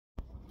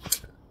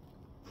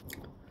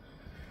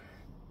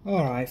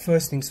Alright,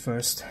 first things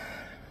first.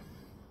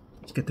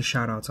 Let's get the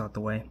shout outs out the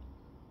way.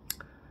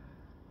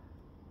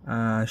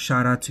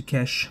 Shout out to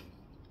Kesh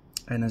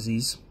and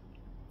Aziz,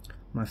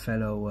 my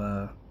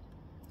fellow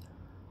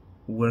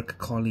work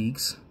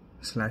colleagues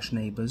 /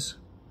 neighbors.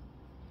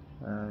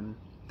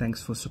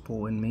 Thanks for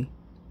supporting me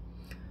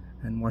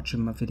and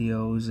watching my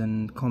videos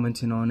and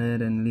commenting on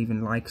it and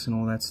leaving likes and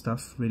all that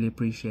stuff. Really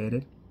appreciate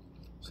it.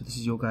 So this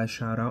is your guys'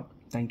 shout out.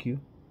 Thank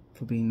you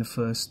for being the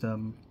first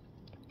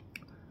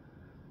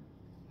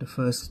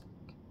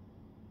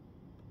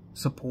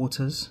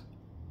supporters.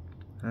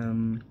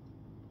 So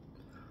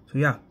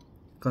yeah,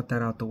 got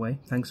that out the way.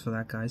 Thanks for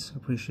that, guys.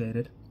 Appreciate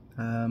it.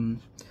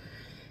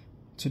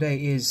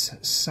 Today is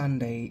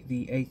Sunday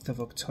the 8th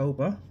of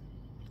October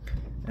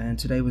and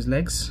today was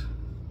legs.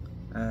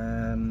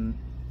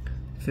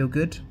 Feel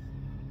good,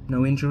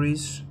 no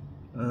injuries,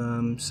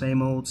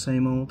 same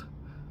old.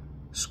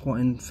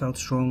 Squatting felt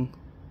strong,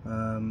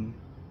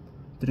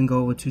 didn't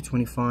go over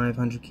 225,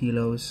 100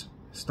 kilos,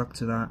 stuck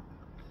to that.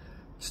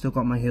 Still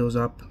got my heels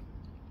up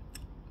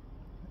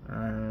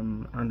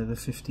under the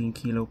 15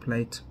 kilo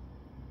plate,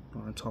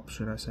 or on top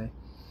should I say.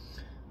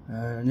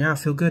 Yeah, I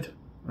feel good,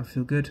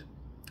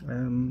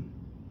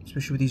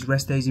 especially with these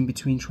rest days in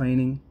between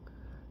training.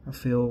 I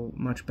feel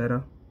much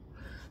better.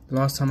 The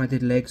last time I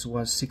did legs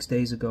was 6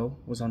 days ago,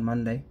 was on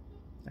Monday,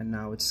 and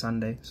now it's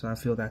Sunday, so I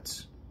feel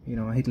that's, you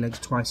know, I hit legs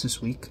twice this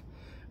week,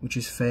 which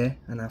is fair,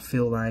 and I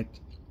feel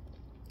like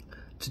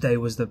today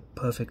was the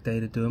perfect day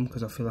to do them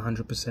because I feel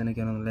 100%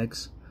 again on the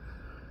legs.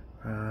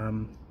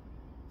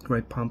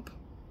 Great pump,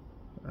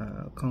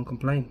 can't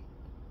complain.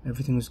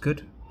 Everything was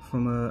good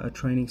from a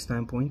training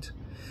standpoint.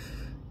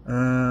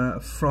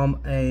 From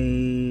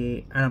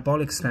a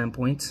anabolic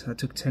standpoint, I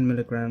took 10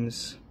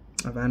 milligrams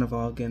of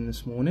Anavar again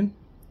this morning,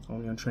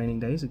 only on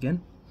training days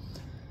again,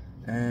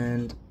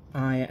 and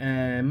I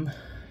am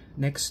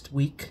next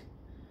week,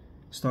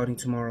 starting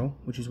tomorrow,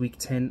 which is week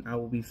 10, I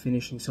will be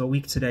finishing. So a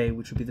week today,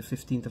 which will be the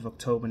 15th of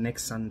October,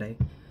 next Sunday,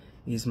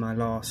 is my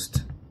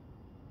last.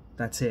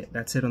 That's it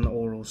on the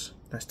orals.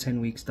 That's 10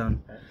 weeks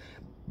done.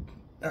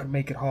 I'll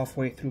make it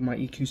halfway through my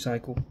EQ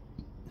cycle.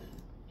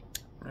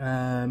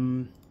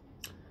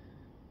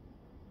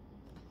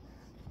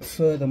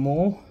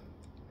 Furthermore,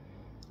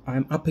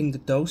 I'm upping the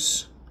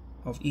dose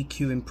of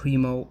EQ and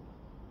Primo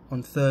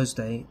on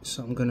Thursday,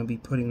 so I'm going to be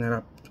putting that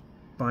up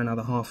by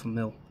another 0.5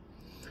 ml.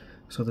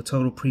 So the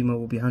total Primo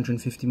will be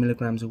 150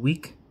 milligrams a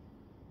week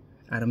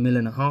at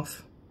 1.5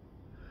 ml,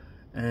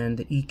 and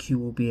the EQ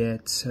will be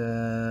at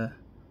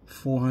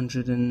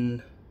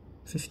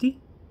 450.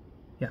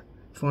 Yeah,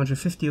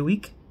 450 a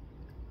week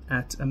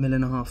at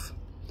 1.5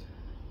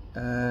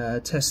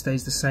 ml. Test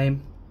stays the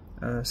same.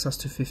 sus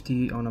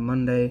 250 on a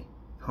Monday,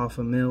 0.5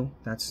 ml.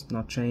 That's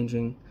not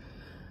changing.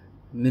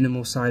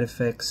 Minimal side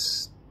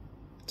effects.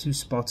 2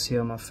 spots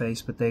here on my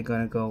face, but they're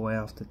gonna go away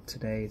after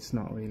today. It's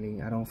not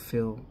really. I don't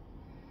feel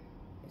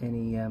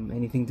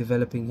anything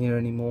developing here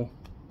anymore,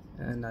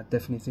 and I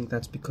definitely think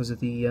that's because of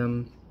the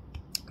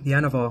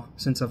Anavar.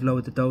 Since I've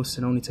lowered the dose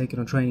and only taken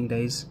on training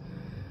days,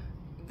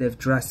 they've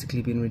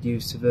drastically been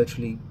reduced to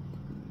virtually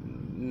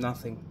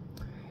nothing.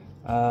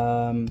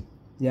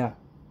 Yeah,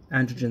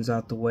 androgen's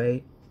out the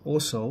way.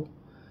 Also,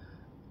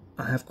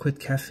 I have quit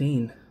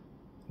caffeine,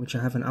 which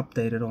I haven't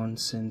updated on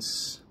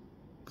since,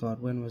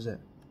 God, when was it?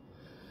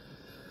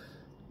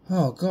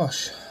 Oh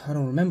gosh, I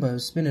don't remember.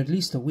 It's been at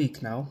least a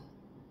week now,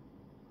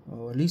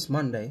 or at least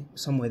Monday,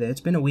 somewhere there.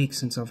 It's been a week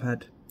since I've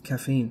had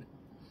caffeine,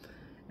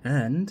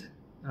 and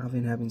I've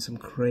been having some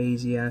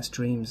crazy ass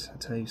dreams. I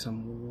tell you,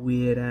 some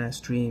weird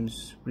ass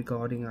dreams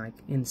regarding like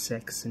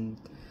insects, and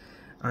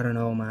I don't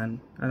know,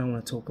 man. I don't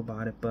want to talk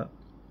about it, but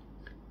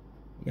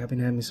yeah, I've been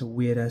having some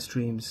weird ass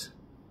dreams,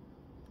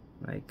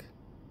 like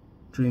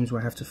dreams where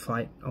I have to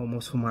fight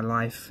almost for my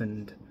life,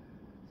 and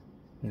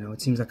you know,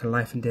 it seems like a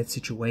life and death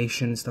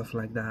situation, stuff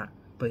like that.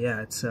 But yeah,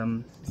 it's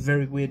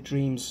very weird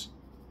dreams,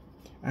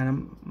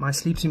 and my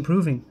sleep's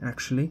improving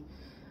actually.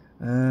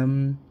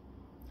 I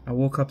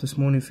woke up this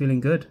morning feeling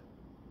good,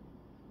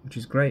 which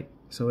is great.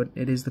 So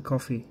it is the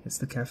coffee, it's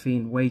the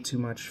caffeine. Way too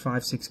much,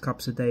 5-6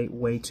 cups a day,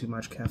 way too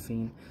much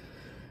caffeine.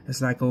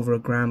 It's like over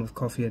 1 gram of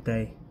coffee a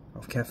day,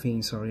 of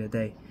caffeine, sorry, a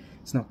day.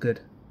 It's not good,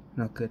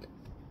 not good.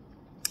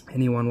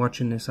 Anyone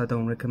watching this, I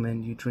don't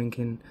recommend you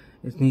drinking.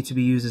 It needs to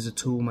be used as a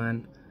tool,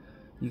 man.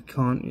 You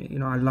can't, you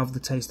know, I love the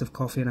taste of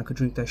coffee and I could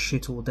drink that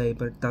shit all day,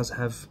 but it does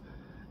have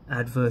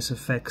adverse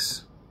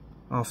effects.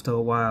 After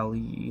a while,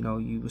 you know,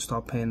 you will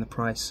start paying the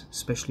price,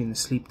 especially in the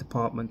sleep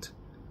department.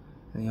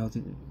 And, you know,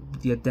 the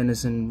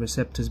adenosine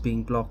receptors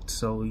being blocked,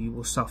 so you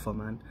will suffer,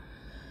 man.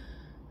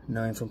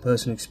 Knowing from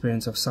personal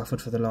experience, I've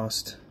suffered for the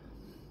last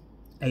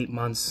 8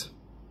 months,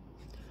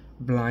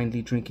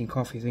 blindly drinking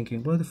coffee,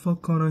 thinking, why the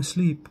fuck can't I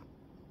sleep?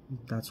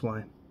 That's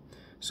why.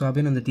 So I've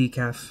been on the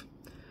decaf,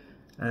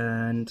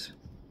 and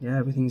yeah,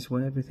 everything's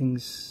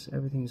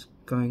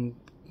going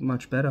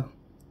much better.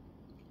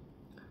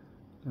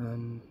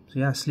 So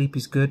yeah, sleep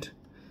is good.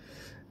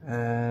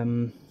 Yeah,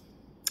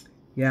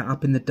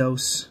 up in the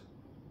dose,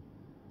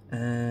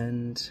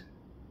 and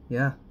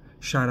yeah,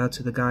 shout out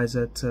to the guys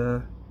at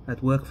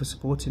at work for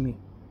supporting me.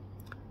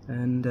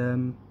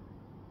 And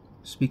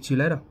speak to you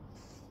later.